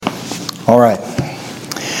All right.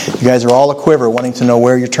 You guys are all a quiver wanting to know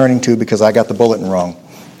where you're turning to because I got the bulletin wrong.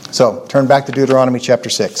 So, turn back to Deuteronomy chapter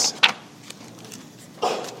 6.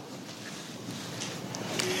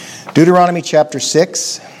 Deuteronomy chapter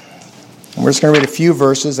 6. And we're just going to read a few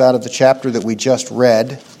verses out of the chapter that we just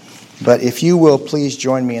read. But if you will, please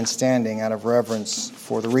join me in standing out of reverence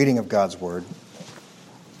for the reading of God's Word.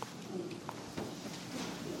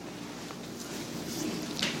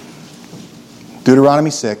 Deuteronomy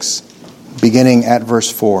 6, beginning at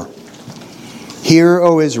verse 4. Hear,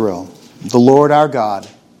 O Israel, the Lord our God,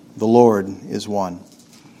 the Lord is one.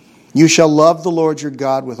 You shall love the Lord your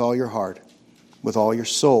God with all your heart, with all your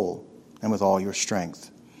soul, and with all your strength.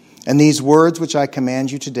 And these words which I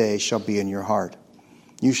command you today shall be in your heart.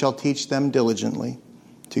 You shall teach them diligently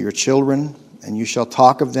to your children, and you shall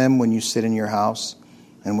talk of them when you sit in your house,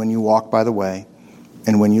 and when you walk by the way,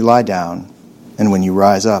 and when you lie down, and when you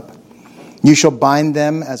rise up. You shall bind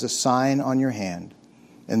them as a sign on your hand,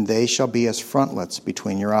 and they shall be as frontlets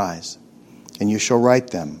between your eyes. And you shall write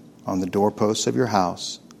them on the doorposts of your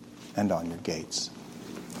house and on your gates.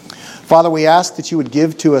 Father, we ask that you would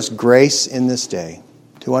give to us grace in this day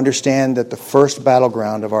to understand that the first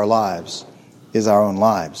battleground of our lives is our own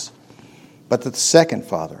lives, but that the second,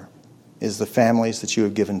 Father, is the families that you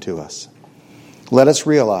have given to us. Let us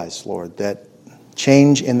realize, Lord, that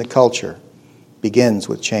change in the culture begins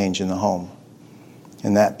with change in the home.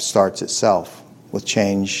 And that starts itself with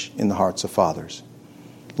change in the hearts of fathers.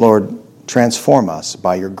 Lord, transform us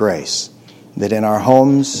by your grace, that in our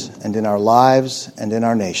homes and in our lives and in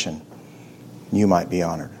our nation, you might be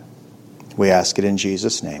honored. We ask it in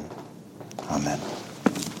Jesus' name. Amen.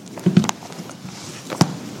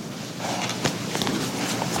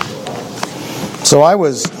 So I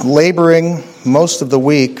was laboring most of the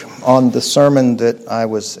week on the sermon that I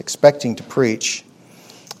was expecting to preach,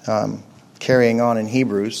 carrying on in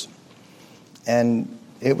Hebrews. And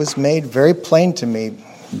it was made very plain to me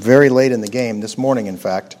very late in the game, this morning in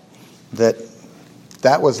fact, that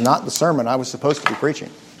was not the sermon I was supposed to be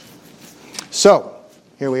preaching. So,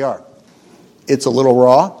 here we are. It's a little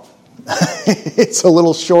raw. It's a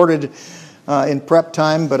little shorted in prep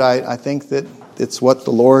time, but I think that it's what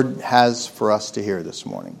the Lord has for us to hear this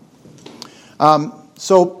morning.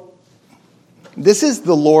 So, this is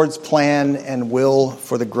the Lord's plan and will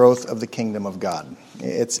for the growth of the kingdom of God.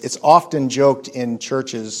 It's often joked in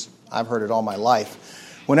churches, I've heard it all my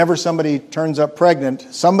life, whenever somebody turns up pregnant,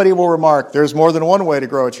 somebody will remark, there's more than one way to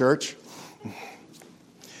grow a church.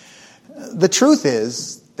 The truth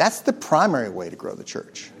is, that's the primary way to grow the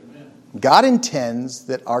church. God intends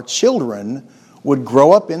that our children would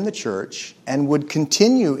grow up in the church and would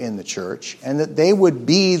continue in the church, and that they would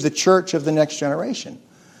be the church of the next generation.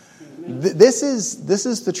 This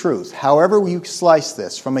is the truth. However you slice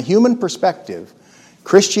this, from a human perspective,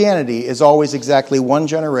 Christianity is always exactly one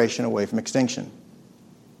generation away from extinction.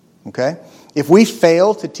 Okay? If we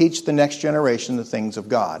fail to teach the next generation the things of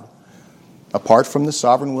God, apart from the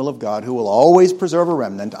sovereign will of God, who will always preserve a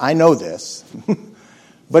remnant, I know this.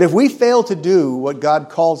 But if we fail to do what God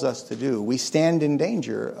calls us to do, we stand in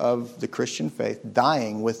danger of the Christian faith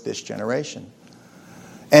dying with this generation.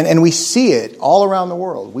 And we see it all around the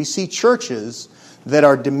world. We see churches that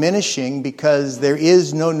are diminishing because there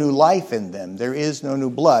is no new life in them. There is no new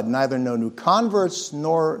blood, neither no new converts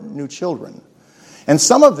nor new children. And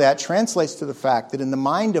some of that translates to the fact that in the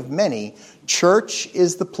mind of many, church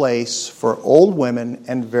is the place for old women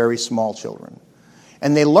and very small children.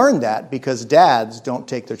 And they learn that because dads don't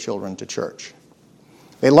take their children to church.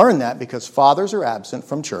 They learn that because fathers are absent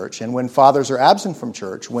from church. And when fathers are absent from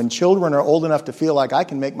church, when children are old enough to feel like I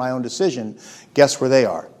can make my own decision, guess where they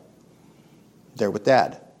are? They're with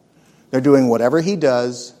dad. They're doing whatever he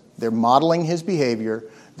does. They're modeling his behavior.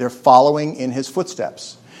 They're following in his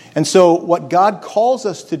footsteps. And so what God calls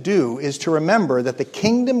us to do is to remember that the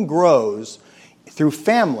kingdom grows through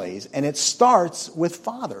families, and it starts with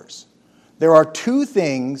fathers. There are two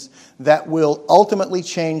things that will ultimately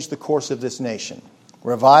change the course of this nation: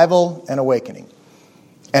 revival and awakening.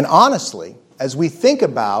 And honestly, as we think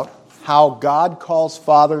about how God calls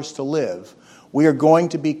fathers to live, we are going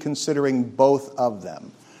to be considering both of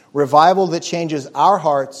them. Revival that changes our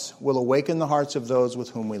hearts will awaken the hearts of those with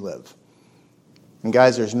whom we live. And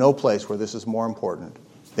guys, there's no place where this is more important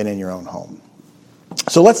than in your own home.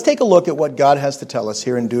 So let's take a look at what God has to tell us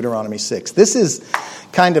here in Deuteronomy 6. This is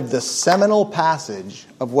kind of the seminal passage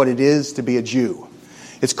of what it is to be a Jew.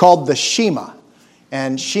 It's called the Shema.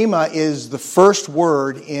 And Shema is the first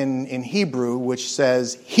word in Hebrew which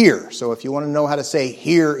says hear. So if you want to know how to say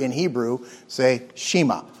hear in Hebrew, say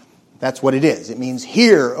Shema. That's what it is. It means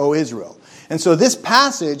hear, O Israel. And so this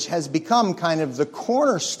passage has become kind of the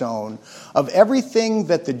cornerstone of everything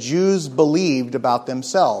that the Jews believed about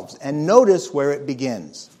themselves. And notice where it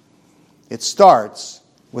begins. It starts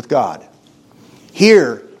with God.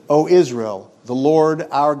 Hear, O Israel, the Lord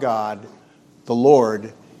our God, the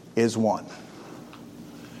Lord is one.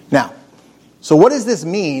 Now, so what does this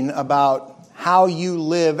mean about how you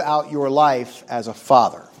live out your life as a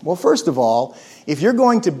father? Well, first of all, if you're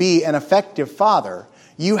going to be an effective father,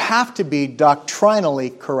 you have to be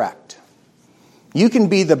doctrinally correct. You can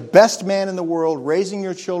be the best man in the world, raising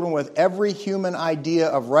your children with every human idea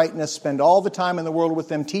of rightness, spend all the time in the world with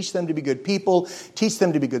them, teach them to be good people, teach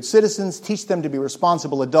them to be good citizens, teach them to be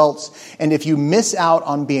responsible adults. And if you miss out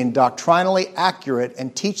on being doctrinally accurate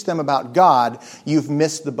and teach them about God, you've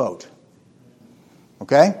missed the boat.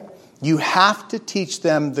 Okay? You have to teach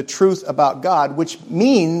them the truth about God, which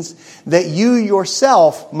means that you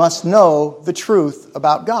yourself must know the truth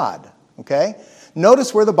about God. Okay?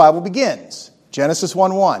 Notice where the Bible begins. Genesis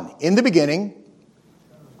 1:1. In the beginning,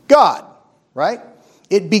 God. Right?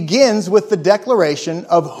 It begins with the declaration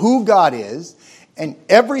of who God is, and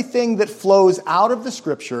everything that flows out of the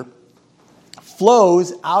Scripture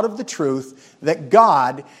flows out of the truth that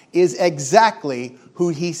God is exactly who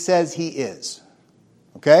He says He is.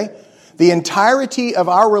 Okay? The entirety of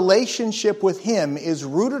our relationship with Him is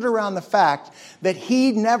rooted around the fact that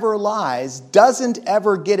He never lies, doesn't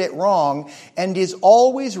ever get it wrong, and is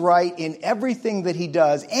always right in everything that He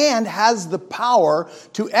does, and has the power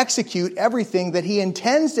to execute everything that He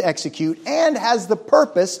intends to execute, and has the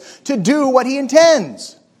purpose to do what He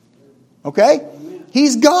intends. Okay?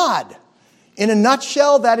 He's God. In a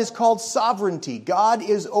nutshell, that is called sovereignty. God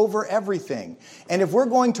is over everything. And if we're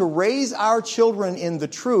going to raise our children in the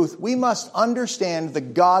truth, we must understand the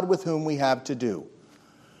God with whom we have to do.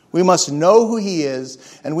 We must know who He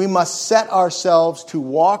is, and we must set ourselves to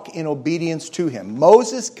walk in obedience to Him.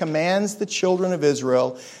 Moses commands the children of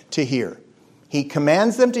Israel to hear. He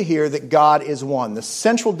commands them to hear that God is one. The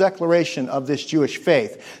central declaration of this Jewish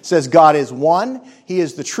faith says God is one. He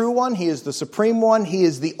is the true one. He is the supreme one. He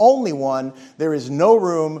is the only one. There is no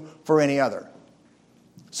room for any other.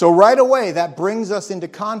 So right away, that brings us into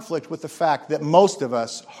conflict with the fact that most of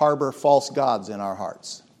us harbor false gods in our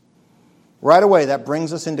hearts. Right away, that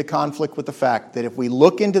brings us into conflict with the fact that if we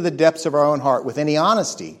look into the depths of our own heart with any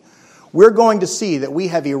honesty, we're going to see that we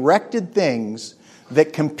have erected things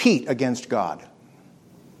that compete against God.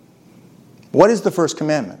 What is the first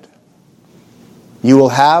commandment? You will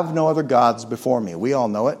have no other gods before me. We all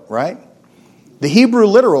know it, right? The Hebrew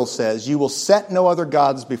literal says, you will set no other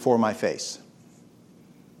gods before my face.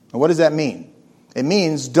 And what does that mean? It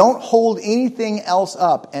means don't hold anything else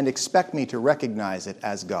up and expect me to recognize it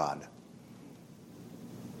as God.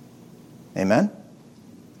 Amen?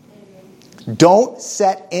 Don't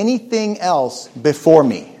set anything else before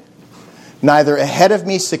me. Neither ahead of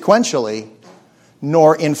me sequentially,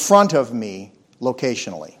 nor in front of me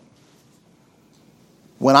locationally.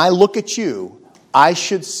 When I look at you, I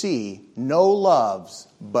should see no loves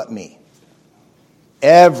but me.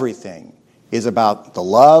 Everything is about the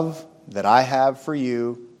love that I have for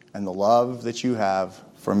you and the love that you have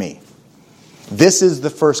for me. This is the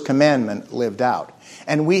first commandment lived out.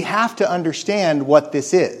 And we have to understand what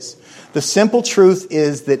this is. The simple truth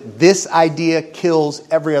is that this idea kills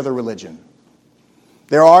every other religion.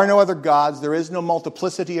 There are no other gods. There is no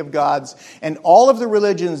multiplicity of gods. And all of the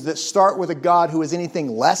religions that start with a God who is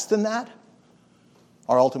anything less than that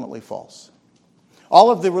are ultimately false.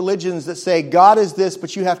 All of the religions that say God is this,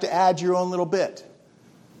 but you have to add your own little bit,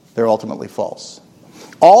 they're ultimately false.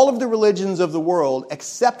 All of the religions of the world,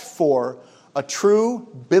 except for a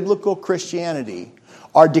true biblical Christianity,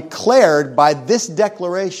 are declared by this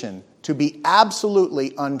declaration to be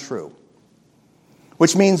absolutely untrue.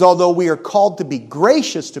 Which means although we are called to be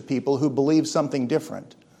gracious to people who believe something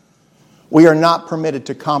different, we are not permitted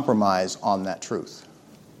to compromise on that truth.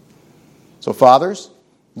 So fathers,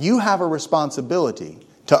 you have a responsibility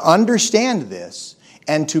to understand this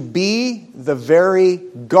and to be the very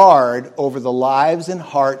guard over the lives and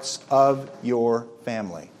hearts of your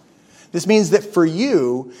family. This means that for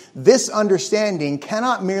you, this understanding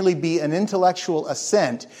cannot merely be an intellectual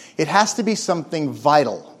assent. It has to be something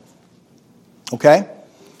vital. Okay?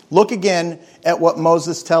 Look again at what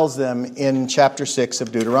Moses tells them in chapter 6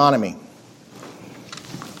 of Deuteronomy.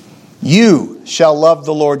 You shall love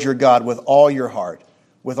the Lord your God with all your heart,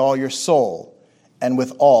 with all your soul, and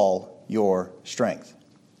with all your strength.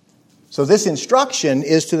 So this instruction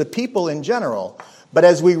is to the people in general, but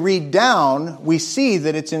as we read down, we see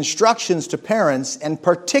that it's instructions to parents and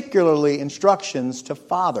particularly instructions to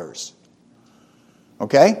fathers.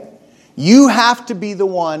 Okay? You have to be the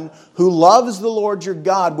one who loves the Lord your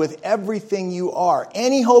God with everything you are.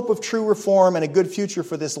 Any hope of true reform and a good future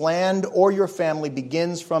for this land or your family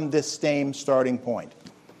begins from this same starting point.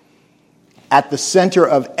 At the center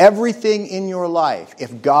of everything in your life,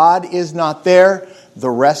 if God is not there, the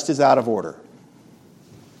rest is out of order.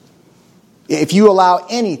 If you allow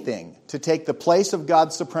anything to take the place of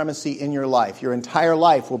God's supremacy in your life, your entire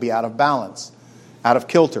life will be out of balance, out of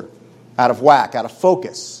kilter, out of whack, out of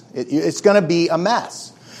focus. It's going to be a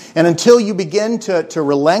mess. And until you begin to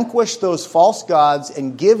relinquish those false gods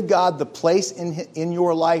and give God the place in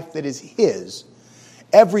your life that is His,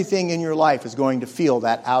 everything in your life is going to feel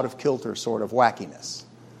that out of kilter sort of wackiness.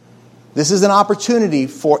 This is an opportunity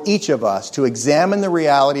for each of us to examine the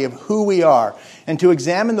reality of who we are and to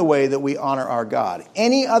examine the way that we honor our God.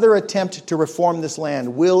 Any other attempt to reform this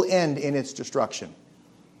land will end in its destruction.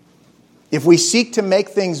 If we seek to make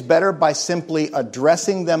things better by simply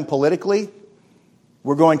addressing them politically,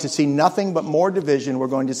 we're going to see nothing but more division. We're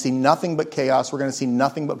going to see nothing but chaos. We're going to see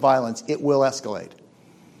nothing but violence. It will escalate.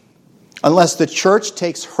 Unless the church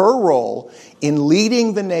takes her role in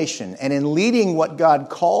leading the nation and in leading what God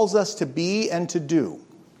calls us to be and to do,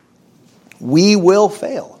 we will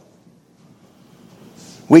fail.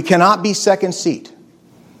 We cannot be second seat.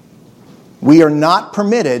 We are not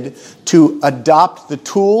permitted to adopt the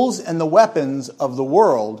tools and the weapons of the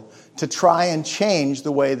world to try and change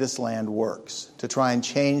the way this land works, to try and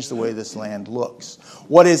change the way this land looks.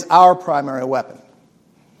 What is our primary weapon?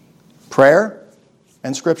 Prayer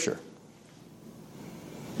and Scripture.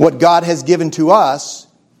 What God has given to us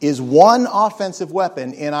is one offensive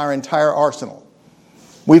weapon in our entire arsenal.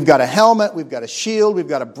 We've got a helmet, we've got a shield, we've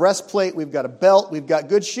got a breastplate, we've got a belt, we've got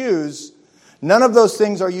good shoes. None of those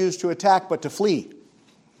things are used to attack but to flee.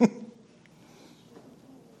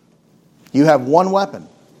 You have one weapon.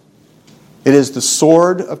 It is the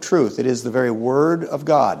sword of truth. It is the very word of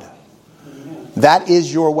God. That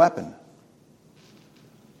is your weapon.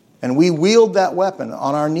 And we wield that weapon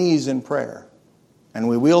on our knees in prayer. And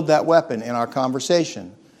we wield that weapon in our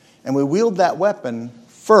conversation. And we wield that weapon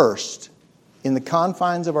first in the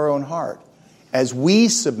confines of our own heart as we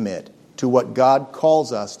submit to what God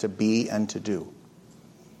calls us to be and to do.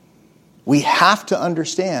 We have to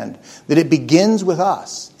understand that it begins with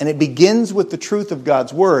us, and it begins with the truth of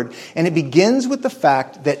God's Word, and it begins with the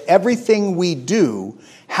fact that everything we do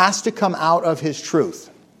has to come out of His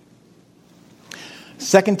truth.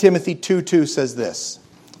 2 Timothy 2:2 says this,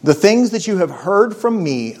 "The things that you have heard from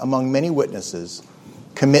me among many witnesses,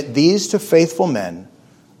 commit these to faithful men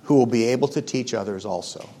who will be able to teach others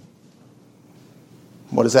also."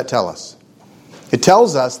 What does that tell us? It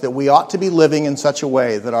tells us that we ought to be living in such a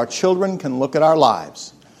way that our children can look at our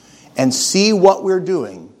lives and see what we're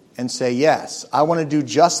doing and say, yes, I want to do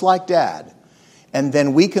just like Dad. And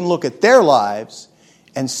then we can look at their lives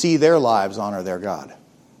and see their lives honor their God.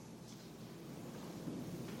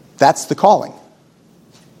 That's the calling.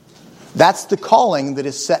 That's the calling that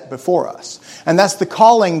is set before us. And that's the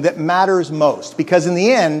calling that matters most. Because in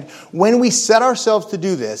the end, when we set ourselves to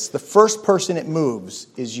do this, the first person it moves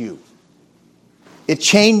is you. It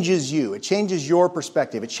changes you. It changes your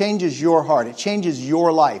perspective. It changes your heart. It changes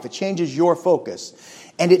your life. It changes your focus.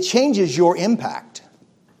 And it changes your impact.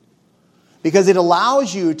 Because it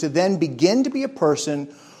allows you to then begin to be a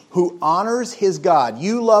person who honors his God.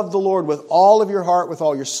 You love the Lord with all of your heart, with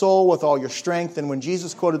all your soul, with all your strength. And when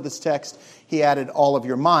Jesus quoted this text, he added all of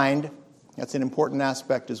your mind. That's an important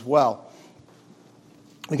aspect as well.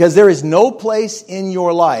 Because there is no place in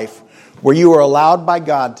your life where you are allowed by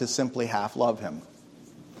God to simply half love him.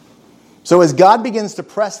 So as God begins to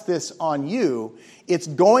press this on you, it's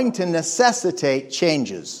going to necessitate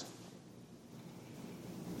changes.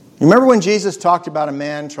 You remember when Jesus talked about a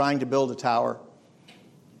man trying to build a tower?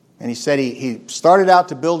 And he said he started out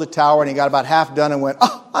to build a tower and he got about half done and went,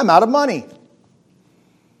 I'm out of money.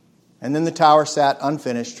 And then the tower sat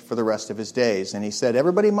unfinished for the rest of his days. And he said,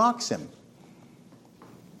 everybody mocks him.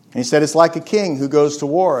 And he said, it's like a king who goes to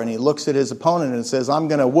war and he looks at his opponent and says, I'm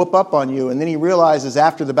going to whoop up on you. And then he realizes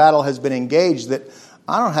after the battle has been engaged that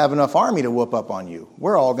I don't have enough army to whoop up on you.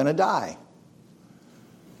 We're all going to die.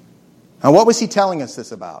 Now, what was he telling us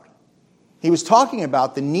this about? He was talking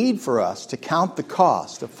about the need for us to count the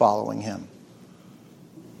cost of following him.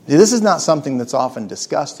 This is not something that's often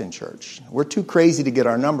discussed in church. We're too crazy to get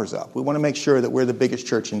our numbers up. We want to make sure that we're the biggest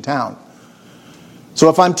church in town. So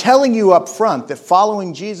if I'm telling you up front that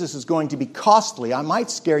following Jesus is going to be costly, I might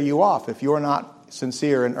scare you off if you're not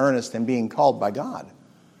sincere and earnest in being called by God.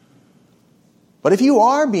 But if you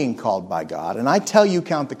are being called by God, and I tell you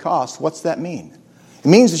count the cost, what's that mean? It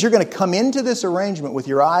means that you're going to come into this arrangement with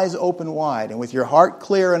your eyes open wide and with your heart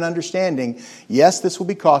clear and understanding, yes, this will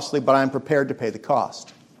be costly, but I'm prepared to pay the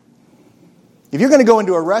cost. If you're going to go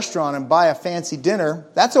into a restaurant and buy a fancy dinner,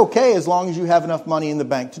 that's okay as long as you have enough money in the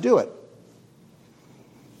bank to do it.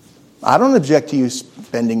 I don't object to you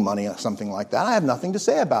spending money on something like that. I have nothing to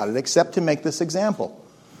say about it except to make this example.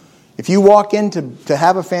 If you walk in to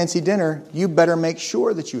have a fancy dinner, you better make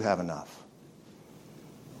sure that you have enough.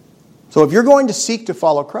 So if you're going to seek to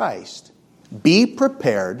follow Christ, be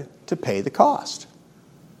prepared to pay the cost.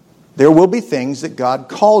 There will be things that God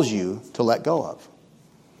calls you to let go of.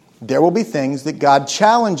 There will be things that God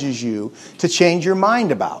challenges you to change your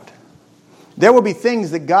mind about. There will be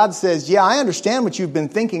things that God says, yeah, I understand what you've been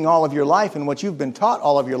thinking all of your life and what you've been taught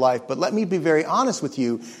all of your life, but let me be very honest with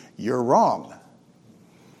you, you're wrong.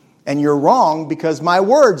 And you're wrong because my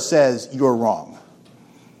word says you're wrong.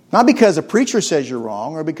 Not because a preacher says you're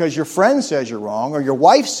wrong, or because your friend says you're wrong, or your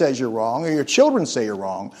wife says you're wrong, or your children say you're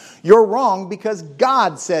wrong. You're wrong because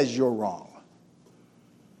God says you're wrong.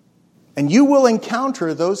 And you will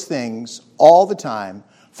encounter those things all the time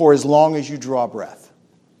for as long as you draw breath.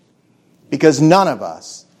 Because none of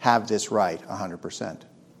us have this right 100%.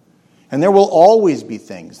 And there will always be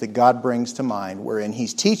things that God brings to mind wherein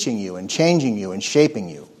He's teaching you and changing you and shaping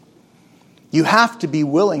you. You have to be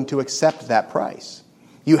willing to accept that price.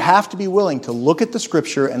 You have to be willing to look at the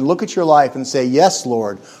Scripture and look at your life and say, yes,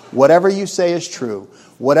 Lord, whatever you say is true.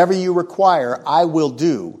 Whatever you require, I will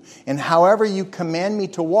do. And however you command me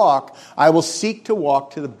to walk, I will seek to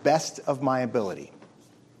walk to the best of my ability.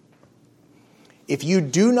 If you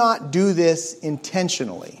do not do this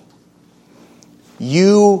intentionally,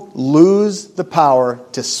 you lose the power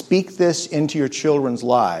to speak this into your children's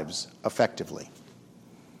lives effectively.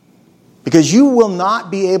 Because you will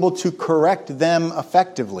not be able to correct them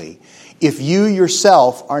effectively if you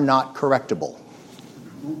yourself are not correctable.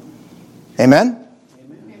 Amen?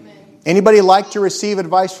 Amen. Anybody like to receive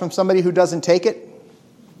advice from somebody who doesn't take it?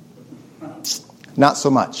 Not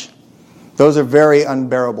so much. Those are very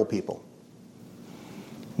unbearable people.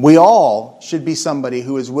 We all should be somebody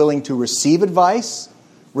who is willing to receive advice,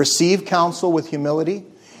 receive counsel with humility,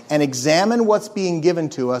 and examine what's being given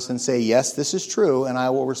to us and say, yes, this is true, and I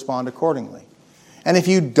will respond accordingly. And if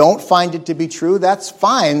you don't find it to be true, that's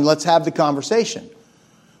fine. Let's have the conversation.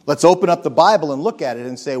 Let's open up the Bible and look at it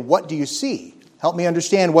and say, what do you see? Help me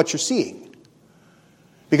understand what you're seeing.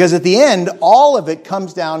 Because at the end, all of it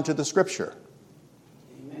comes down to the Scripture.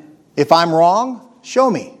 Amen. If I'm wrong, show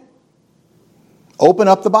me. Open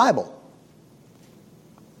up the Bible.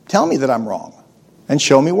 Tell me that I'm wrong and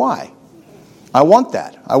show me why. I want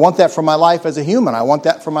that. I want that for my life as a human. I want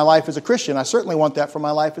that for my life as a Christian. I certainly want that for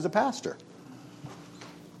my life as a pastor.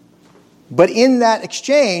 But in that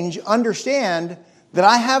exchange, understand that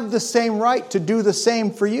I have the same right to do the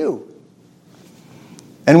same for you.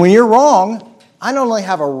 And when you're wrong, I not only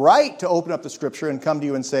have a right to open up the Scripture and come to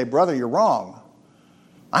you and say, brother, you're wrong.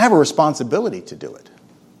 I have a responsibility to do it.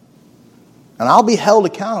 And I'll be held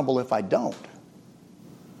accountable if I don't.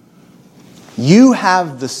 You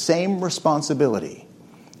have the same responsibility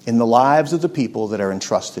in the lives of the people that are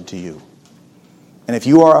entrusted to you. And if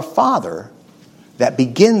you are a father, that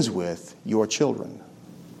begins with your children.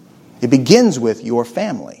 It begins with your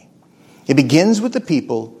family. It begins with the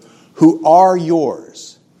people who are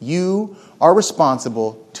yours. You are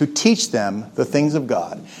responsible to teach them the things of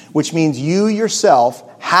God, which means you yourself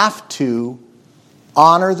have to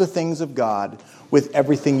honor the things of God with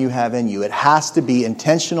everything you have in you. It has to be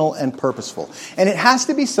intentional and purposeful. And it has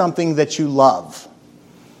to be something that you love.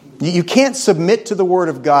 You can't submit to the Word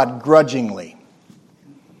of God grudgingly.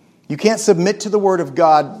 You can't submit to the Word of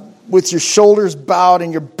God with your shoulders bowed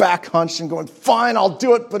and your back hunched and going, fine, I'll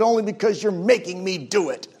do it, but only because you're making me do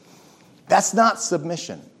it. That's not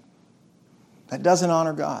submission. That doesn't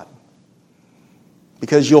honor God.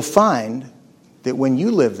 Because you'll find that when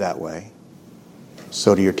you live that way,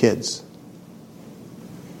 so do your kids.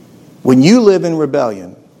 When you live in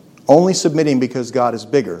rebellion, only submitting because God is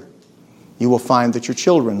bigger, you will find that your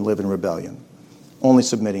children live in rebellion, only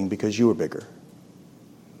submitting because you are bigger.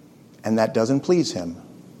 And that doesn't please Him,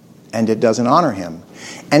 and it doesn't honor Him,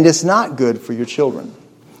 and it's not good for your children.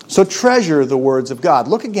 So treasure the words of God.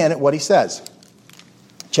 Look again at what He says.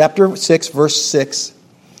 Chapter 6, verse 6.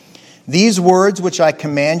 These words which I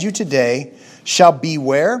command you today shall be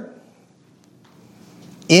where?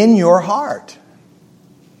 In your heart.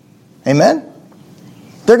 Amen?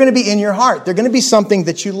 They're going to be in your heart. They're going to be something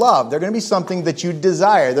that you love. They're going to be something that you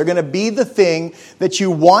desire. They're going to be the thing that you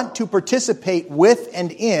want to participate with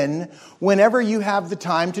and in whenever you have the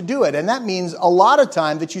time to do it. And that means a lot of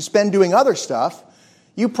time that you spend doing other stuff,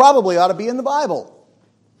 you probably ought to be in the Bible.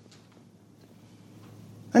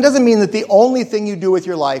 It doesn't mean that the only thing you do with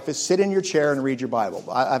your life is sit in your chair and read your Bible.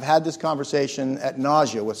 I've had this conversation at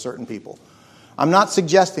nausea with certain people. I'm not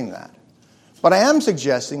suggesting that. But I am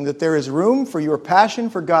suggesting that there is room for your passion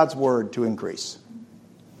for God's Word to increase.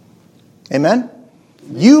 Amen?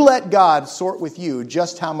 You let God sort with you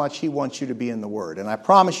just how much He wants you to be in the Word. And I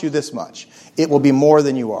promise you this much. It will be more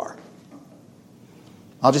than you are.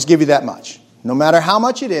 I'll just give you that much. No matter how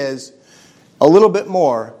much it is, a little bit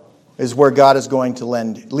more is where God is going to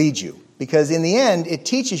lead you. Because in the end, it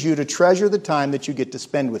teaches you to treasure the time that you get to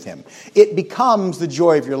spend with Him. It becomes the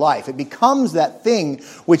joy of your life. It becomes that thing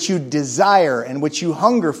which you desire and which you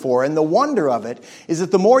hunger for. And the wonder of it is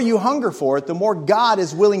that the more you hunger for it, the more God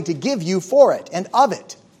is willing to give you for it and of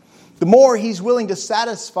it. The more He's willing to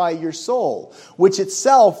satisfy your soul, which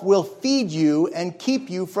itself will feed you and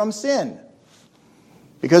keep you from sin.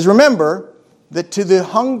 Because remember that to the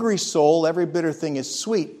hungry soul, every bitter thing is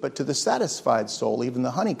sweet, but to the satisfied soul, even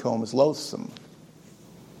the honeycomb is loathsome.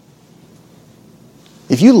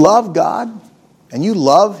 If you love God, and you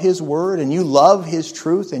love His Word, and you love His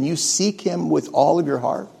truth, and you seek Him with all of your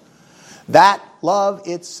heart, that love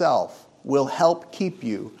itself will help keep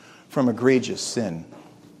you from egregious sin.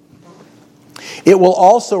 It will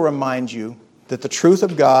also remind you that the truth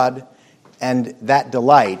of God and that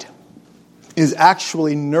delight is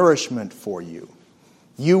actually nourishment for you.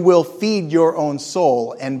 You will feed your own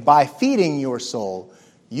soul, and by feeding your soul,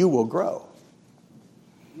 you will grow.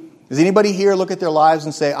 Does anybody here look at their lives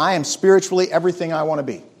and say, I am spiritually everything I want to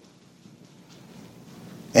be?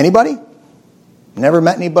 Anybody? Never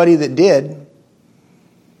met anybody that did.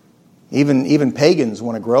 Even pagans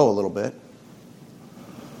want to grow a little bit.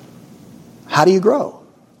 How do you grow?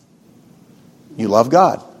 You love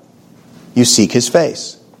God. You seek His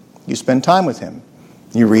face. You spend time with Him.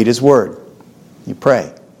 You read His Word. You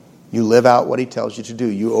pray. You live out what He tells you to do.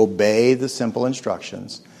 You obey the simple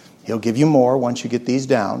instructions. He'll give you more once you get these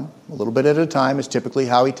down. A little bit at a time is typically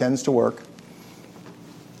how He tends to work.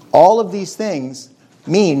 All of these things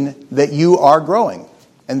mean that you are growing.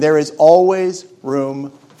 And there is always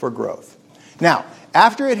room for growth. Now,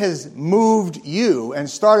 after it has moved you and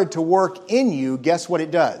started to work in you, guess what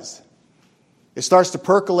it does? It starts to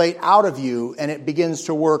percolate out of you, and it begins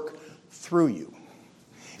to work through you.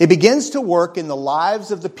 It begins to work in the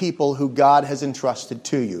lives of the people who God has entrusted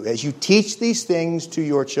to you as you teach these things to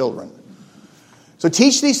your children. So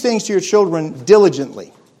teach these things to your children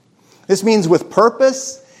diligently. This means with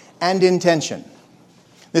purpose and intention.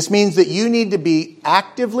 This means that you need to be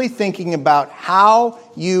actively thinking about how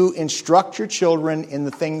you instruct your children in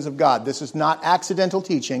the things of God. This is not accidental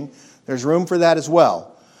teaching. There's room for that as well.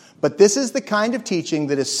 But this is the kind of teaching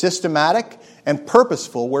that is systematic and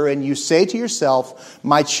purposeful, wherein you say to yourself,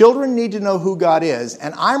 my children need to know who God is,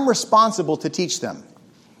 and I'm responsible to teach them.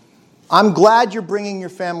 I'm glad you're bringing your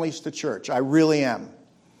families to church. I really am.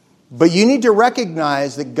 But you need to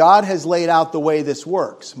recognize that God has laid out the way this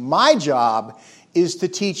works. My job is to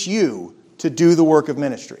teach you to do the work of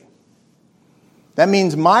ministry. That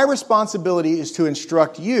means my responsibility is to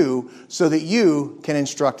instruct you so that you can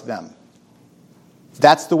instruct them.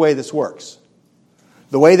 That's the way this works.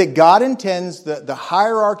 The way that God intends the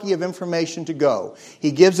hierarchy of information to go.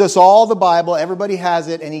 He gives us all the Bible, everybody has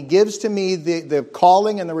it, and He gives to me the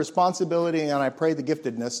calling and the responsibility, and I pray the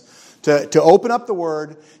giftedness, to open up the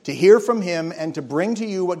Word, to hear from Him, and to bring to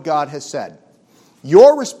you what God has said.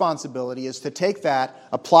 Your responsibility is to take that,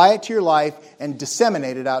 apply it to your life, and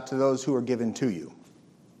disseminate it out to those who are given to you.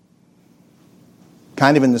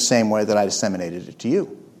 Kind of in the same way that I disseminated it to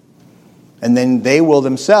you. And then they will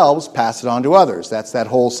themselves pass it on to others. That's that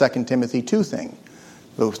whole 2 Timothy 2 thing.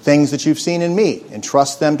 The things that you've seen in me,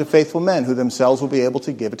 entrust them to faithful men who themselves will be able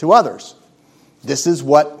to give it to others. This is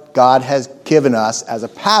what God has given us as a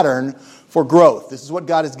pattern for growth. This is what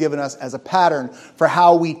God has given us as a pattern for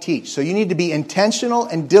how we teach. So you need to be intentional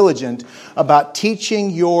and diligent about teaching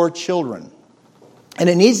your children. And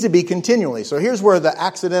it needs to be continually. So here's where the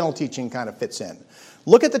accidental teaching kind of fits in.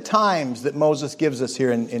 Look at the times that Moses gives us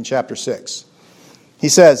here in chapter 6. He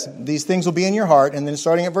says, these things will be in your heart. And then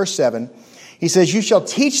starting at verse 7, he says, you shall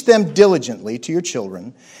teach them diligently to your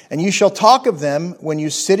children, and you shall talk of them when you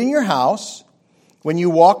sit in your house, when you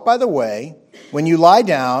walk by the way, when you lie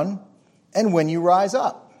down, and when you rise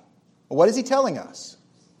up. Well, what is he telling us?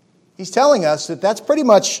 He's telling us that that's pretty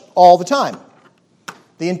much all the time.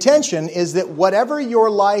 The intention is that whatever your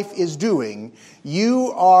life is doing,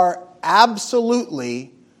 you are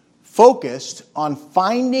absolutely focused on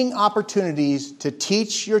finding opportunities to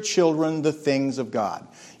teach your children the things of God.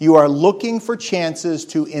 You are looking for chances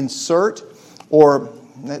to insert or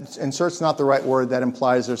Insert's not the right word. That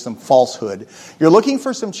implies there's some falsehood. You're looking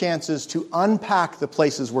for some chances to unpack the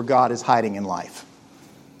places where God is hiding in life.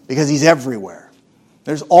 Because He's everywhere.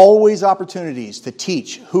 There's always opportunities to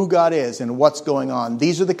teach who God is and what's going on.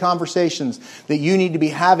 These are the conversations that you need to be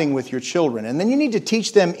having with your children. And then you need to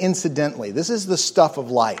teach them incidentally. This is the stuff of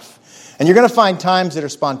life. And you're going to find times that are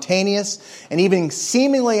spontaneous and even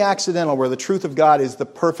seemingly accidental where the truth of God is the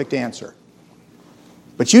perfect answer.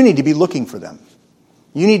 But you need to be looking for them.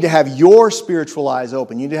 You need to have your spiritual eyes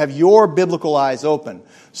open. You need to have your biblical eyes open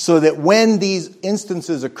so that when these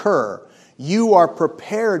instances occur, you are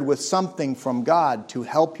prepared with something from God to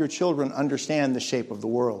help your children understand the shape of the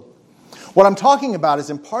world. What I'm talking about is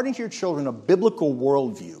imparting to your children a biblical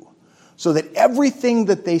worldview so that everything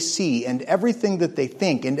that they see and everything that they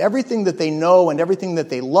think and everything that they know and everything that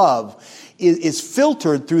they love is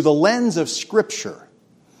filtered through the lens of Scripture.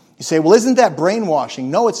 You say, well, isn't that brainwashing?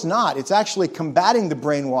 No, it's not. It's actually combating the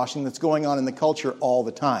brainwashing that's going on in the culture all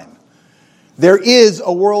the time. There is a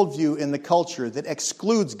worldview in the culture that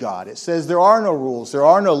excludes God. It says there are no rules, there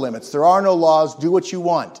are no limits, there are no laws, do what you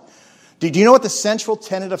want. Do you know what the central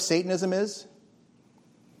tenet of Satanism is?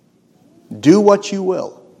 Do what you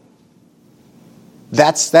will.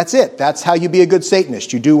 That's it. That's how you be a good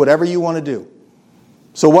Satanist. You do whatever you want to do.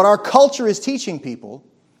 So what our culture is teaching people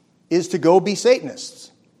is to go be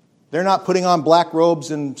Satanists. They're not putting on black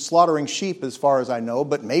robes and slaughtering sheep as far as I know,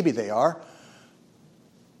 but maybe they are.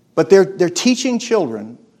 But they're teaching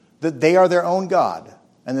children that they are their own God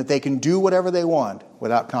and that they can do whatever they want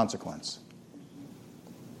without consequence.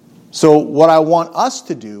 So what I want us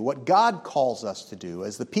to do, what God calls us to do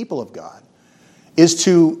as the people of God, is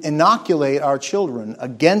to inoculate our children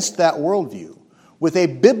against that worldview with a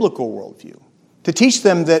biblical worldview. To teach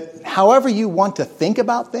them that however you want to think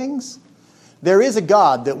about things, there is a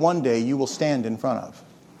God that one day you will stand in front of.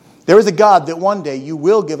 There is a God that one day you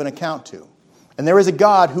will give an account to. And there is a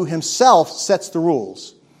God who Himself sets the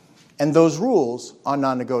rules. And those rules are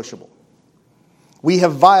non-negotiable. We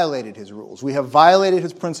have violated His rules. We have violated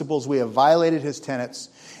His principles. We have violated His tenets.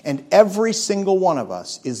 And every single one of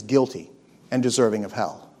us is guilty and deserving of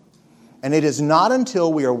hell. And it is not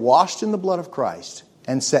until we are washed in the blood of Christ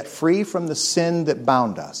and set free from the sin that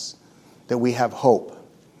bound us that we have hope,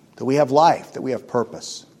 that we have life, that we have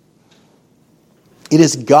purpose. It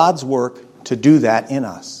is God's work to do that in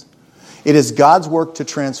us. It is God's work to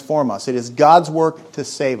transform us. It is God's work to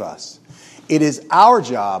save us. It is our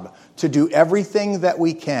job to do everything that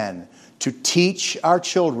we can to teach our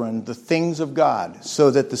children the things of God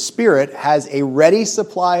so that the Spirit has a ready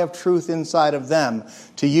supply of truth inside of them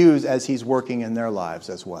to use as He's working in their lives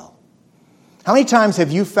as well. How many times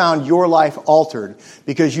have you found your life altered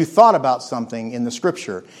because you thought about something in the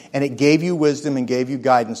Scripture and it gave you wisdom and gave you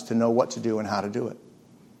guidance to know what to do and how to do it?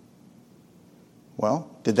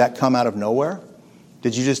 Well, did that come out of nowhere?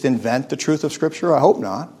 Did you just invent the truth of Scripture? I hope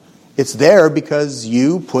not. It's there because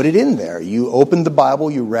you put it in there. You opened the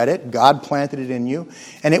Bible, you read it, God planted it in you,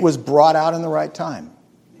 and it was brought out in the right time.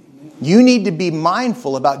 You need to be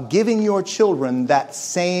mindful about giving your children that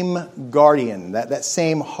same guardian, that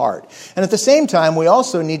same heart. And at the same time, we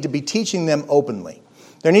also need to be teaching them openly.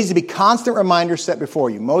 There needs to be constant reminders set before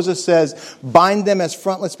you. Moses says, bind them as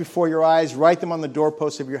frontlets before your eyes, write them on the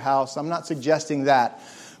doorposts of your house. I'm not suggesting that.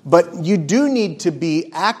 But you do need to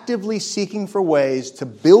be actively seeking for ways to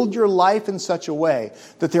build your life in such a way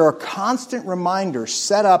that there are constant reminders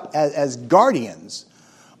set up as guardians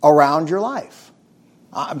around your life.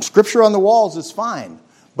 Scripture on the walls is fine.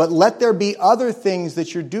 But let there be other things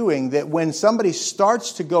that you're doing that when somebody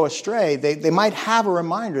starts to go astray, they might have a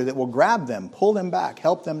reminder that will grab them, pull them back,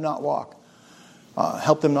 help them not walk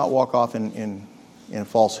off in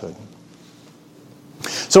falsehood.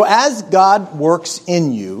 So as God works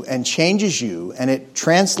in you and changes you, and it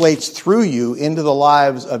translates through you into the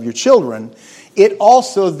lives of your children, it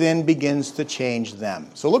also then begins to change them.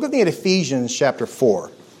 So look with me at Ephesians chapter 4.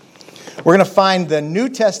 We're going to find the New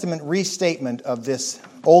Testament restatement of this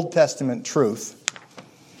Old Testament truth.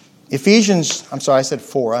 I said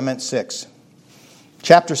 4, I meant 6.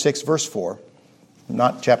 Chapter 6, verse 4.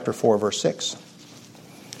 Not chapter 4, verse 6.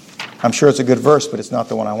 I'm sure it's a good verse, but it's not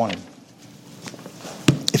the one I wanted.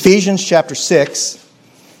 Ephesians chapter 6,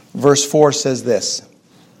 verse 4 says this.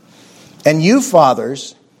 And you,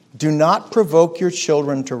 fathers, do not provoke your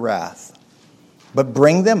children to wrath, but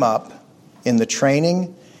bring them up in the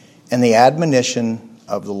training and the admonition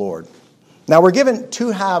of the Lord. Now we're given two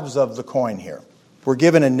halves of the coin here. We're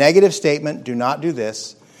given a negative statement, do not do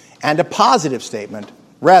this, and a positive statement,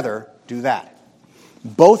 rather, do that.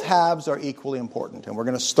 Both halves are equally important, and we're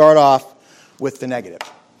going to start off with the negative.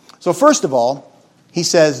 So first of all, he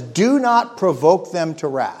says, do not provoke them to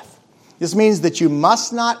wrath. This means that you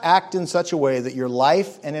must not act in such a way that your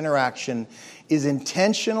life and interaction is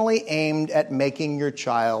intentionally aimed at making your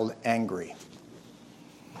child angry.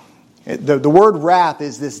 The word wrath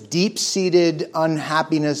is this deep-seated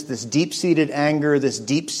unhappiness, this deep-seated anger, this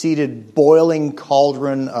deep-seated boiling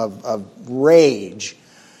cauldron of rage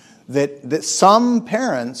that some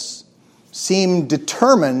parents seem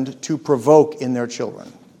determined to provoke in their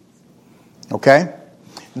children. Okay?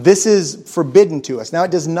 This is forbidden to us. Now,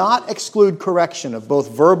 it does not exclude correction of both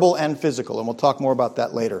verbal and physical, and we'll talk more about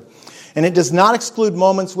that later. And it does not exclude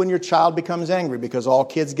moments when your child becomes angry, because all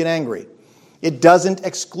kids get angry. It doesn't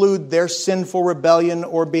exclude their sinful rebellion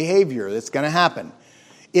or behavior that's going to happen.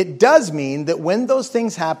 It does mean that when those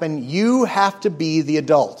things happen, you have to be the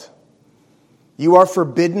adult. You are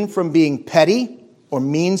forbidden from being petty or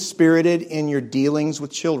mean-spirited in your dealings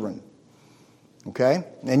with children. Okay?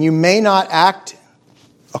 And you may not act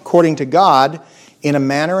according to God in a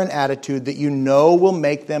manner and attitude that you know will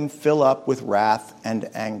make them fill up with wrath and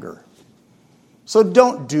anger. So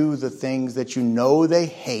don't do the things that you know they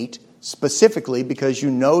hate specifically because you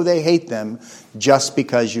know they hate them just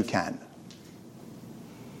because you can.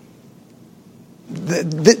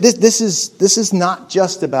 This is not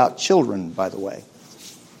just about children, by the way.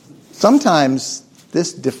 Sometimes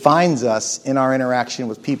this defines us in our interaction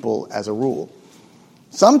with people as a rule.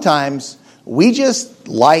 Sometimes we just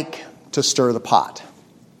like to stir the pot.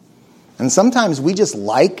 And sometimes we just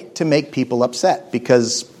like to make people upset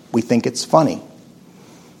because we think it's funny.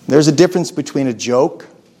 There's a difference between a joke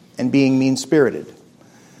and being mean-spirited.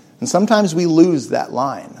 And sometimes we lose that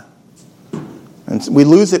line. And we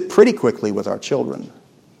lose it pretty quickly with our children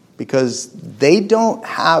because they don't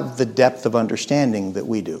have the depth of understanding that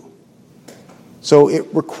we do. So it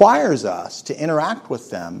requires us to interact with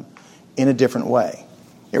them in a different way.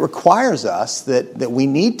 It requires us that we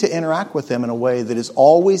need to interact with them in a way that is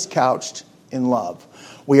always couched in love.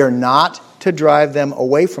 We are not to drive them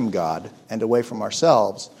away from God and away from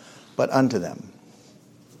ourselves, but unto them.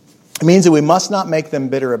 It means that we must not make them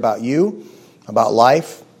bitter about you, about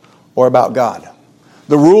life, or about God.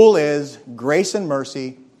 The rule is grace and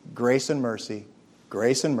mercy, grace and mercy,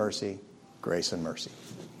 grace and mercy, grace and mercy.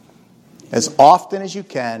 As often as you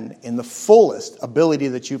can, in the fullest ability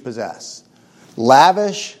that you possess.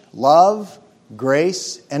 Lavish love,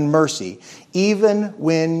 grace, and mercy, even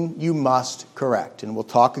when you must correct. And we'll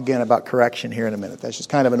talk again about correction here in a minute. That's just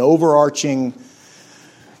kind of an overarching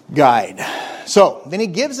guide. So, then he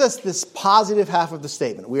gives us this positive half of the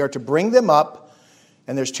statement. We are to bring them up,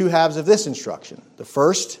 and there's two halves of this instruction. The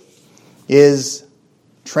first is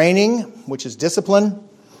training, which is discipline,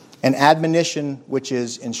 and admonition, which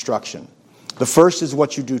is instruction. The first is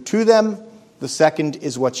what you do to them. The second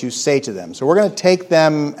is what you say to them. So we're going to take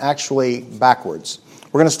them actually backwards.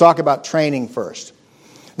 We're going to talk about training first.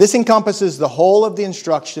 This encompasses the whole of the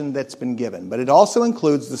instruction that's been given, but it also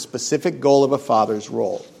includes the specific goal of a father's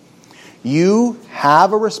role. You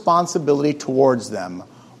have a responsibility towards them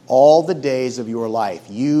all the days of your life.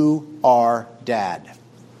 You are dad.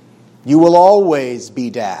 You will always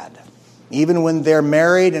be dad. Even when they're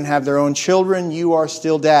married and have their own children, you are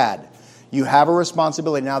still dad. You have a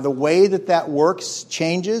responsibility. Now, the way that works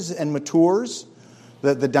changes and matures.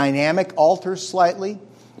 The dynamic alters slightly.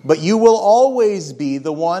 But you will always be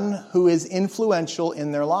the one who is influential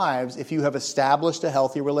in their lives if you have established a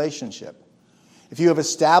healthy relationship. If you have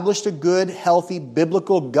established a good, healthy,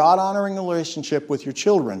 biblical, God-honoring relationship with your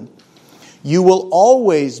children, you will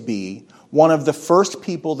always be one of the first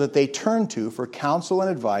people that they turn to for counsel and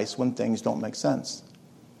advice when things don't make sense.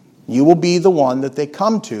 You will be the one that they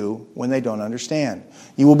come to when they don't understand.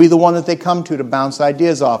 You will be the one that they come to bounce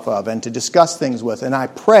ideas off of and to discuss things with. And I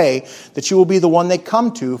pray that you will be the one they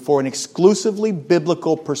come to for an exclusively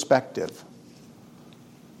biblical perspective.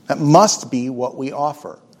 That must be what we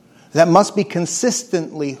offer. That must be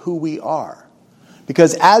consistently who we are.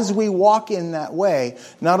 Because as we walk in that way,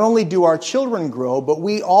 not only do our children grow, but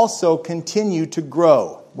we also continue to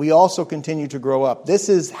grow. We also continue to grow up. This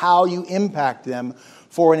is how you impact them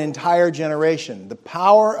for an entire generation. The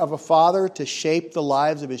power of a father to shape the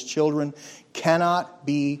lives of his children cannot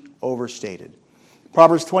be overstated.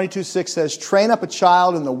 Proverbs 22:6 says, "Train up a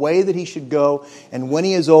child in the way that he should go, and when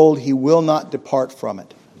he is old, he will not depart from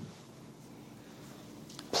it."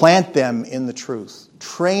 Plant them in the truth.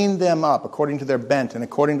 Train them up according to their bent and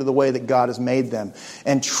according to the way that God has made them.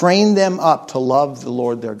 And train them up to love the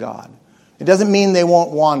Lord their God. It doesn't mean they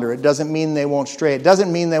won't wander. It doesn't mean they won't stray. It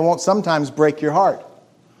doesn't mean they won't sometimes break your heart.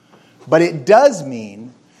 But it does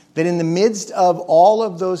mean that in the midst of all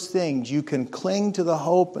of those things, you can cling to the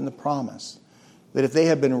hope and the promise that if they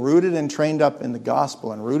have been rooted and trained up in the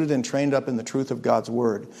gospel and rooted and trained up in the truth of God's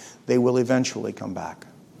word, they will eventually come back.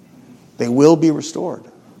 They will be restored.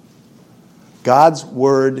 God's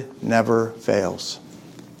word never fails.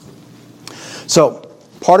 So,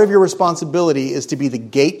 part of your responsibility is to be the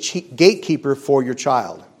gatekeeper for your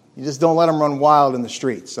child. You just don't let them run wild in the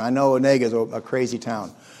streets. I know Onega is a crazy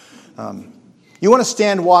town. You want to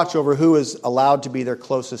stand watch over who is allowed to be their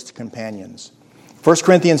closest companions. 1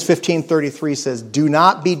 Corinthians 15:33 says, "Do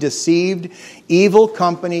not be deceived. Evil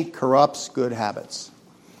company corrupts good habits."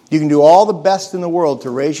 You can do all the best in the world to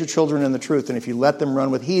raise your children in the truth, and if you let them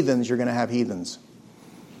run with heathens, you're going to have heathens.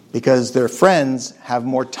 Because their friends have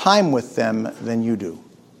more time with them than you do.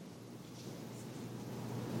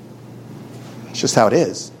 It's just how it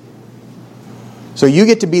is. So you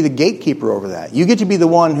get to be the gatekeeper over that. You get to be the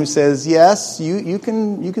one who says, yes, you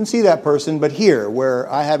can see that person, but here,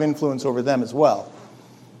 where I have influence over them as well.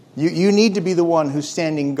 You need to be the one who's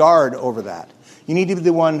standing guard over that. You need to be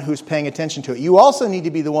the one who's paying attention to it. You also need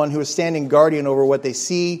to be the one who is standing guardian over what they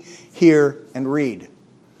see, hear, and read.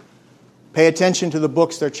 Pay attention to the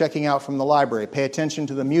books they're checking out from the library. Pay attention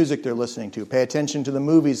to the music they're listening to. Pay attention to the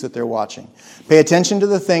movies that they're watching. Pay attention to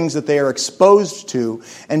the things that they are exposed to,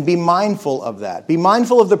 and be mindful of that. Be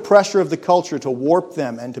mindful of the pressure of the culture to warp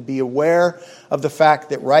them, and to be aware of the fact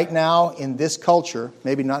that right now in this culture,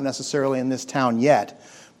 maybe not necessarily in this town yet,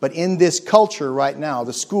 but in this culture right now,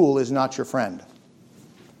 the school is not your friend.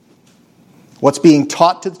 What's being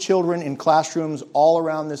taught to the children in classrooms all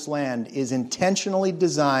around this land is intentionally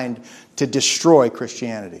designed to destroy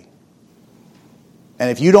Christianity.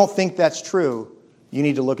 And if you don't think that's true, you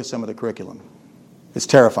need to look at some of the curriculum. It's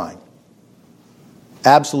terrifying.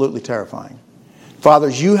 Absolutely terrifying.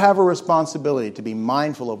 Fathers, you have a responsibility to be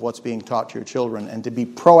mindful of what's being taught to your children and to be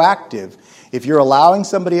proactive. If you're allowing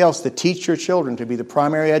somebody else to teach your children, to be the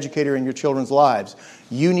primary educator in your children's lives,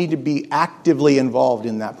 you need to be actively involved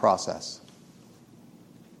in that process.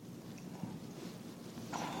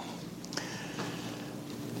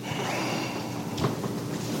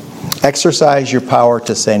 Exercise your power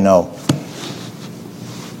to say no.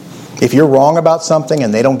 If you're wrong about something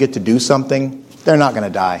and they don't get to do something, they're not going to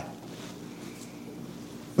die.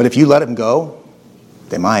 But if you let them go,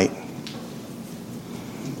 they might.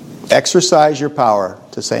 Exercise your power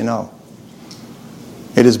to say no.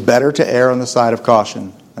 It is better to err on the side of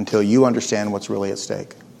caution until you understand what's really at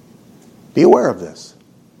stake. Be aware of this.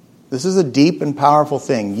 This is a deep and powerful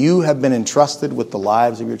thing. You have been entrusted with the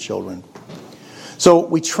lives of your children. So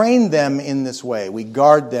we train them in this way. We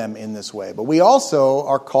guard them in this way. But we also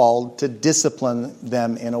are called to discipline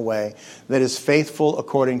them in a way that is faithful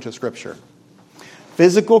according to Scripture.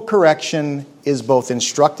 Physical correction is both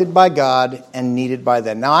instructed by God and needed by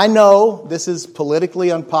them. Now I know this is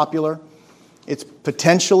politically unpopular. It's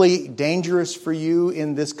potentially dangerous for you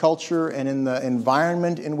in this culture and in the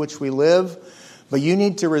environment in which we live. But you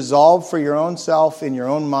need to resolve for your own self, in your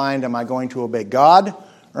own mind, am I going to obey God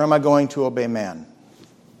or am I going to obey man?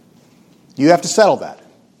 You have to settle that.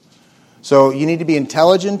 So you need to be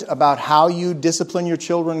intelligent about how you discipline your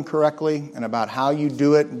children correctly and about how you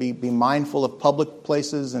do it. Be mindful of public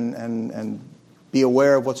places and be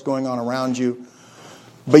aware of what's going on around you.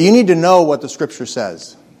 But you need to know what the Scripture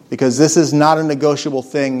says, because this is not a negotiable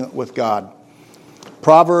thing with God.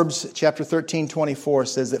 Proverbs chapter 13:24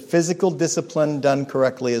 says that physical discipline done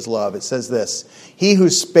correctly is love. It says this: "He who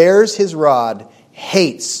spares his rod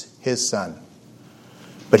hates his son,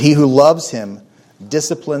 but he who loves him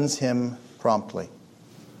disciplines him promptly."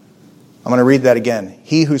 I'm going to read that again.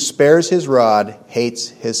 "He who spares his rod hates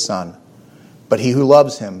his son, but he who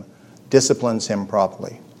loves him disciplines him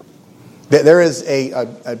promptly." There is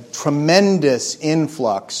a tremendous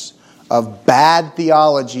influx of bad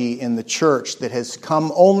theology in the church that has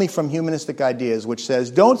come only from humanistic ideas, which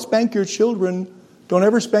says, don't spank your children. Don't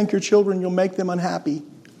ever spank your children. You'll make them unhappy.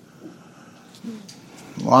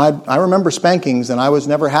 Well, I remember spankings, and I was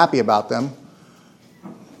never happy about them.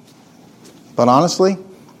 But honestly,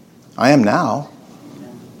 I am now.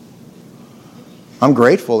 I'm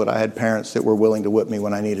grateful that I had parents that were willing to whip me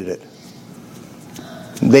when I needed it.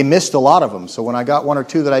 They missed a lot of them, so when I got one or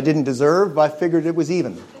two that I didn't deserve, I figured it was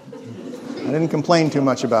even. I didn't complain too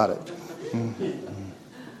much about it.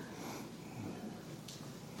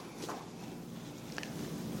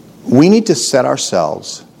 We need to set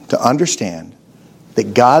ourselves to understand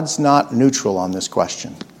that God's not neutral on this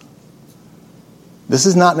question. This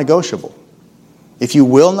is not negotiable. If you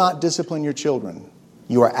will not discipline your children,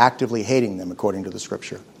 you are actively hating them according to the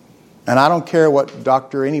Scripture. And I don't care what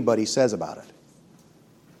Dr. anybody says about it.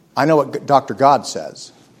 I know what Dr. God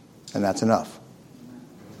says, and that's enough.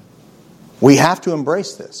 We have to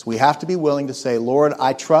embrace this. We have to be willing to say, Lord,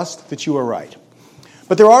 I trust that you are right.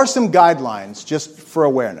 But there are some guidelines just for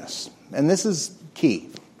awareness. And this is key.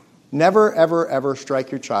 Never, ever, ever strike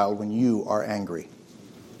your child when you are angry.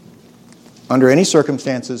 Under any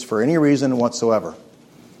circumstances, for any reason whatsoever.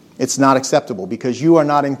 It's not acceptable because you are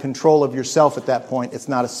not in control of yourself at that point. It's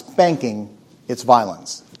not a spanking, it's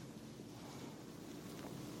violence.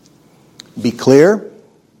 Be clear,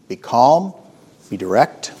 be calm, be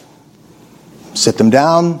direct. Sit them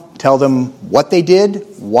down, tell them what they did,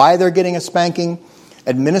 why they're getting a spanking,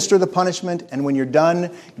 administer the punishment, and when you're done,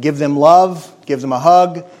 give them love, give them a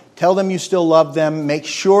hug, tell them you still love them, make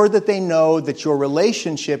sure that they know that your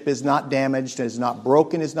relationship is not damaged, is not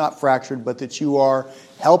broken, is not fractured, but that you are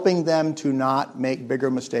helping them to not make bigger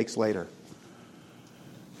mistakes later.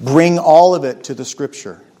 Bring all of it to the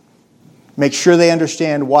Scripture. Make sure they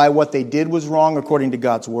understand why what they did was wrong according to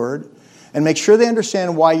God's Word. And make sure they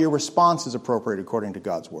understand why your response is appropriate according to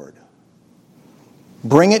God's Word.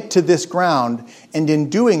 Bring it to this ground, and in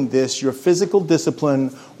doing this, your physical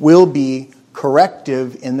discipline will be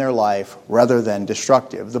corrective in their life rather than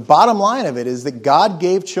destructive. The bottom line of it is that God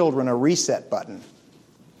gave children a reset button.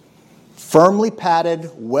 Firmly padded,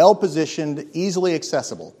 well-positioned, easily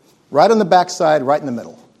accessible. Right on the backside, right in the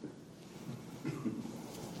middle.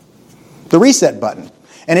 The reset button.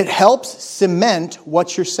 And it helps cement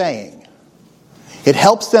what you're saying. It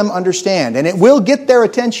helps them understand, and it will get their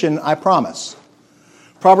attention, I promise.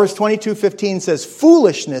 Proverbs 22:15 says,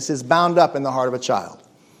 foolishness is bound up in the heart of a child,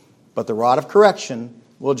 but the rod of correction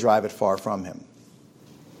will drive it far from him.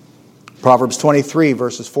 Proverbs 23,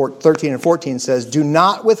 verses 13 and 14 says, do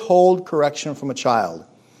not withhold correction from a child.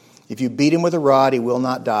 If you beat him with a rod, he will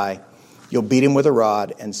not die. You'll beat him with a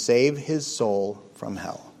rod and save his soul from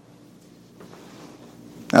hell.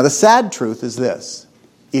 Now, the sad truth is this.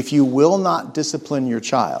 If you will not discipline your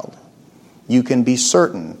child, you can be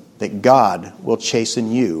certain that God will chasten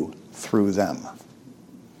you through them.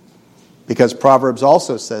 Because Proverbs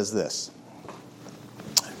also says this.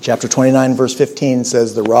 Chapter 29, verse 15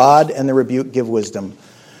 says, the rod and the rebuke give wisdom,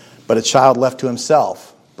 but a child left to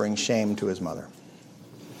himself brings shame to his mother.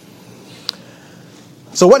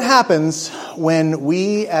 So what happens when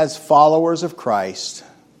we as followers of Christ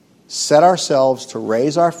set ourselves to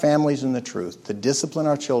raise our families in the truth, to discipline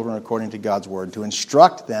our children according to God's Word, to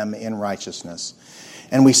instruct them in righteousness,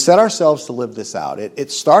 and we set ourselves to live this out?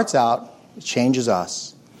 It starts out, it changes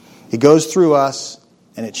us. It goes through us,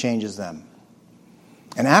 and it changes them.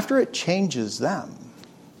 And after it changes them,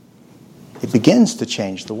 it begins to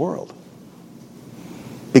change the world.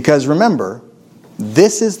 Because remember,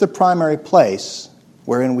 this is the primary place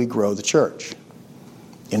wherein we grow the church.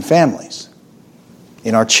 In families.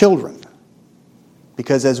 In our children.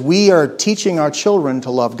 Because as we are teaching our children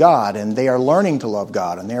to love God, and they are learning to love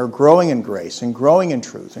God, and they are growing in grace, and growing in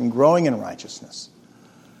truth, and growing in righteousness,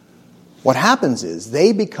 what happens is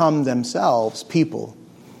they become themselves people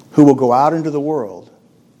who will go out into the world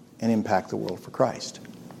and impact the world for Christ.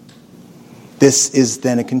 This is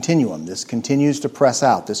then a continuum. This continues to press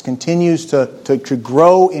out. This continues to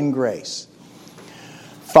grow in grace.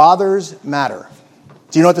 Fathers matter.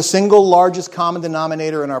 Do you know what the single largest common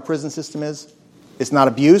denominator in our prison system is? It's not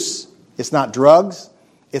abuse. It's not drugs.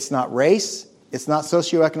 It's not race. It's not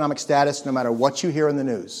socioeconomic status, no matter what you hear in the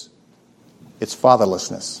news. It's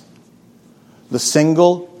fatherlessness. The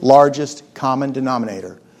single largest common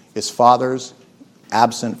denominator is fathers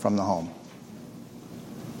absent from the home.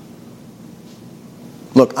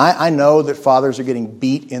 Look, I know that fathers are getting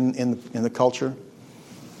beat in the culture.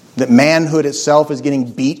 That manhood itself is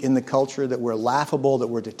getting beat in the culture, that we're laughable, that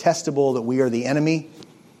we're detestable, that we are the enemy.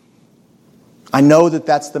 I know that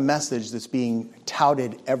that's the message that's being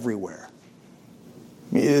touted everywhere.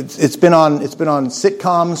 It's been on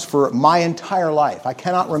sitcoms for my entire life. I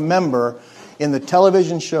cannot remember in the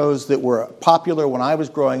television shows that were popular when I was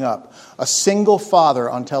growing up, a single father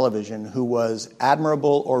on television who was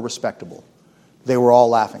admirable or respectable. They were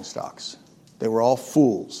all laughingstocks. They were all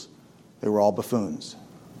fools. They were all buffoons.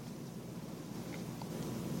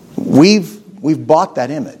 We've bought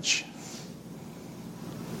that image.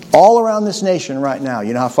 All around this nation right now,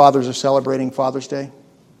 you know how fathers are celebrating Father's Day?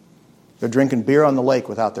 They're drinking beer on the lake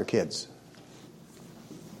without their kids.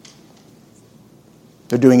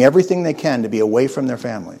 They're doing everything they can to be away from their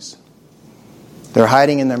families. They're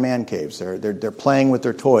hiding in their man caves. They're playing with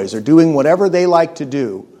their toys. They're doing whatever they like to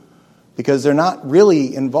do because they're not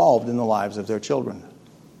really involved in the lives of their children.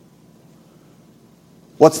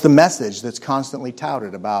 What's the message that's constantly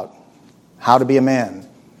touted about how to be a man?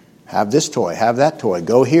 Have this toy, have that toy,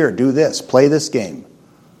 go here, do this, play this game,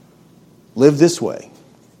 live this way.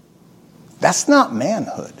 That's not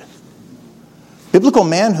manhood. Biblical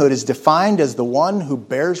manhood is defined as the one who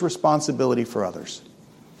bears responsibility for others.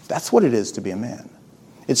 That's what it is to be a man.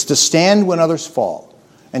 It's to stand when others fall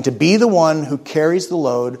and to be the one who carries the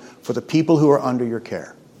load for the people who are under your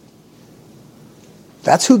care.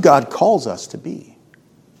 That's who God calls us to be.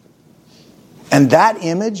 And that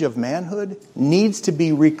image of manhood needs to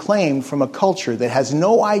be reclaimed from a culture that has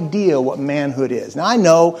no idea what manhood is. Now, I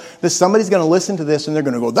know that somebody's going to listen to this and they're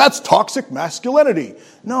going to go, that's toxic masculinity.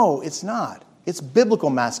 No, it's not. It's biblical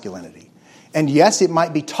masculinity. And yes, it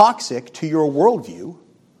might be toxic to your worldview.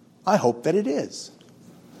 I hope that it is.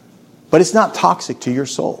 But it's not toxic to your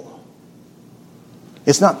soul.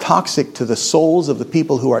 It's not toxic to the souls of the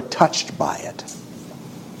people who are touched by it.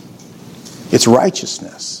 It's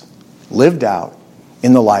righteousness lived out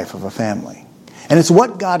in the life of a family. And it's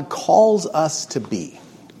what God calls us to be.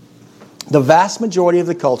 The vast majority of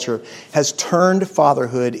the culture has turned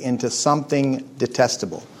fatherhood into something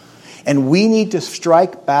detestable. And we need to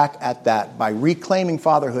strike back at that by reclaiming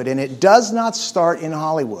fatherhood. And it does not start in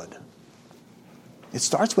Hollywood. It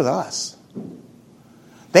starts with us.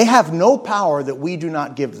 They have no power that we do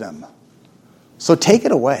not give them. So take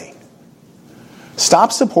it away.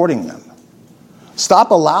 Stop supporting them.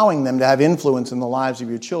 Stop allowing them to have influence in the lives of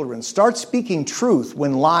your children. Start speaking truth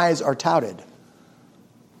when lies are touted.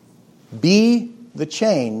 Be the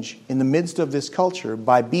change in the midst of this culture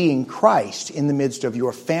by being Christ in the midst of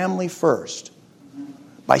your family first.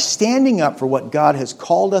 By standing up for what God has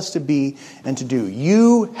called us to be and to do.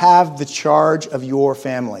 You have the charge of your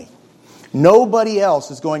family. Nobody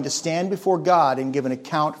else is going to stand before God and give an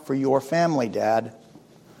account for your family, Dad.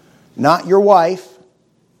 Not your wife.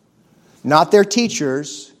 Not their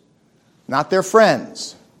teachers, not their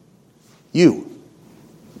friends. You.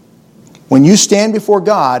 When you stand before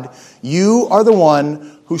God, you are the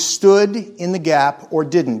one who stood in the gap or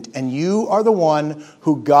didn't, and you are the one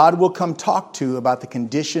who God will come talk to about the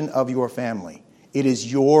condition of your family. It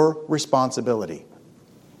is your responsibility.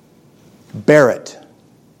 Bear it.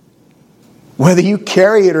 Whether you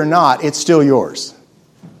carry it or not, it's still yours.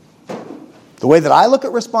 The way that I look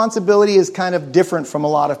at responsibility is kind of different from a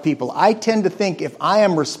lot of people. I tend to think if I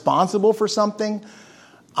am responsible for something,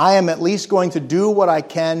 I am at least going to do what I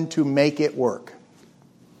can to make it work.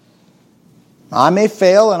 I may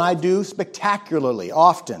fail, and I do spectacularly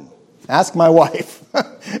often. Ask my wife.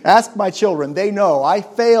 Ask my children. They know I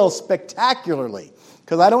fail spectacularly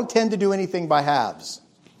because I don't tend to do anything by halves.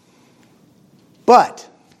 But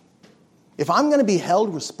if I'm going to be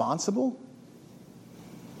held responsible,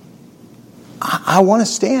 I want to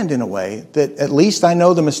stand in a way that at least I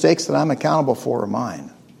know the mistakes that I'm accountable for are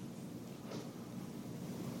mine.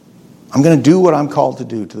 I'm going to do what I'm called to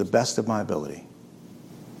do to the best of my ability.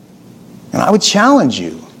 And I would challenge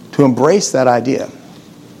you to embrace that idea.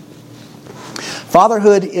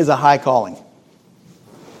 Fatherhood is a high calling.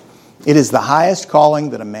 It is the highest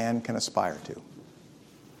calling that a man can aspire to.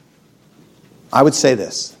 I would say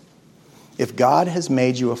this. If God has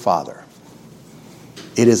made you a father,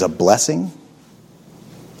 it is a blessing.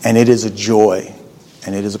 And it is a joy,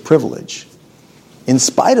 and it is a privilege, in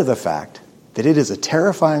spite of the fact that it is a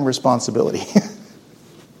terrifying responsibility.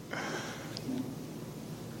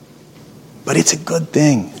 But it's a good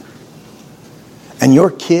thing. And your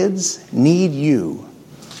kids need you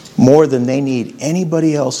more than they need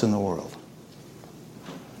anybody else in the world.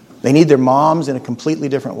 They need their moms in a completely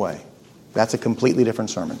different way. That's a completely different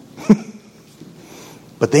sermon.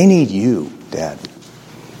 But they need you, Dad,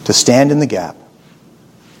 to stand in the gap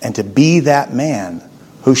and to be that man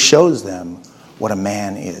who shows them what a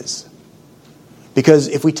man is. Because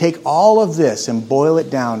if we take all of this and boil it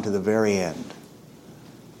down to the very end,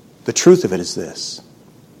 the truth of it is this.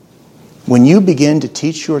 When you begin to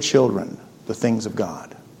teach your children the things of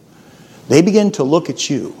God, they begin to look at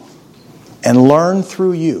you and learn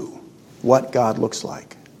through you what God looks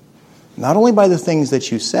like. Not only by the things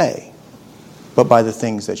that you say, but by the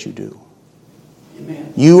things that you do.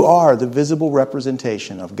 Amen. You are the visible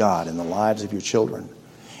representation of God in the lives of your children.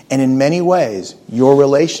 And in many ways, your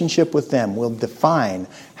relationship with them will define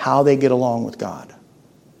how they get along with God.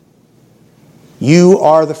 You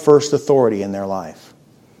are the first authority in their life.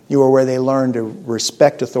 You are where they learn to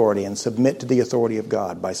respect authority and submit to the authority of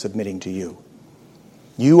God by submitting to you.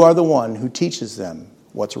 You are the one who teaches them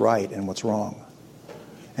what's right and what's wrong.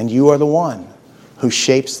 And you are the one who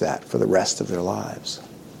shapes that for the rest of their lives.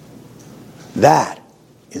 That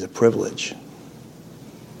is a privilege.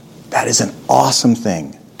 That is an awesome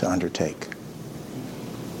thing to undertake.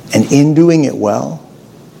 And in doing it well,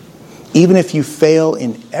 Even if you fail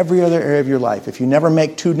in every other area of your life, if you never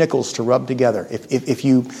make two nickels to rub together, if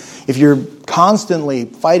you're constantly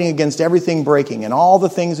fighting against everything breaking and all the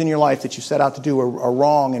things in your life that you set out to do are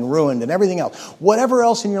wrong and ruined and everything else, whatever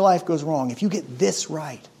else in your life goes wrong, if you get this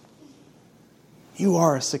right, you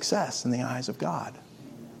are a success in the eyes of God.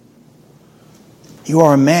 You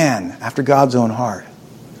are a man after God's own heart.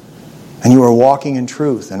 And you are walking in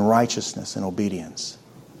truth and righteousness and obedience.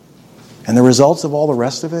 And the results of all the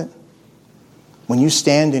rest of it, when you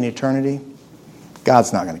stand in eternity,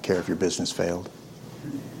 God's not going to care if your business failed.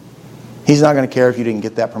 He's not going to care if you didn't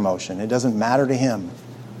get that promotion. It doesn't matter to Him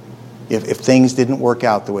if things didn't work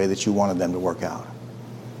out the way that you wanted them to work out.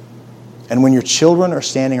 And when your children are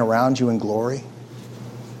standing around you in glory,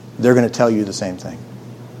 they're going to tell you the same thing.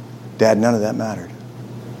 Dad, none of that mattered.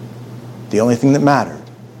 The only thing that mattered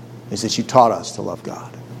is that you taught us to love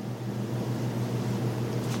God.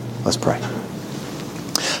 Let's pray.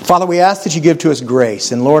 Father, we ask that you give to us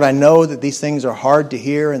grace. And Lord, I know that these things are hard to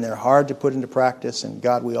hear and they're hard to put into practice. And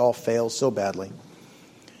God, we all fail so badly.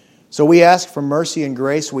 So we ask for mercy and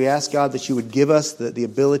grace. We ask, God, that you would give us the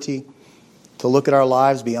ability to look at our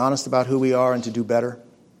lives, be honest about who we are, and to do better.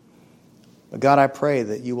 But God, I pray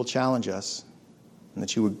that you will challenge us and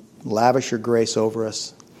that you would lavish your grace over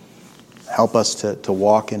us. Help us to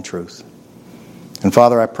walk in truth. And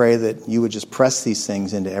Father, I pray that you would just press these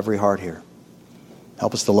things into every heart here.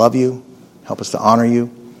 Help us to love you. Help us to honor you.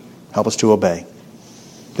 Help us to obey.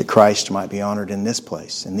 That Christ might be honored in this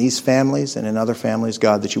place, in these families and in other families,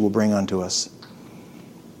 God, that you will bring unto us.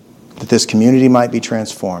 That this community might be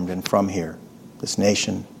transformed, and from here, this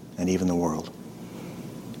nation and even the world.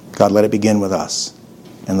 God, let it begin with us,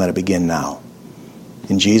 and let it begin now.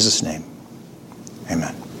 In Jesus' name,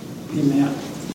 amen. Amen.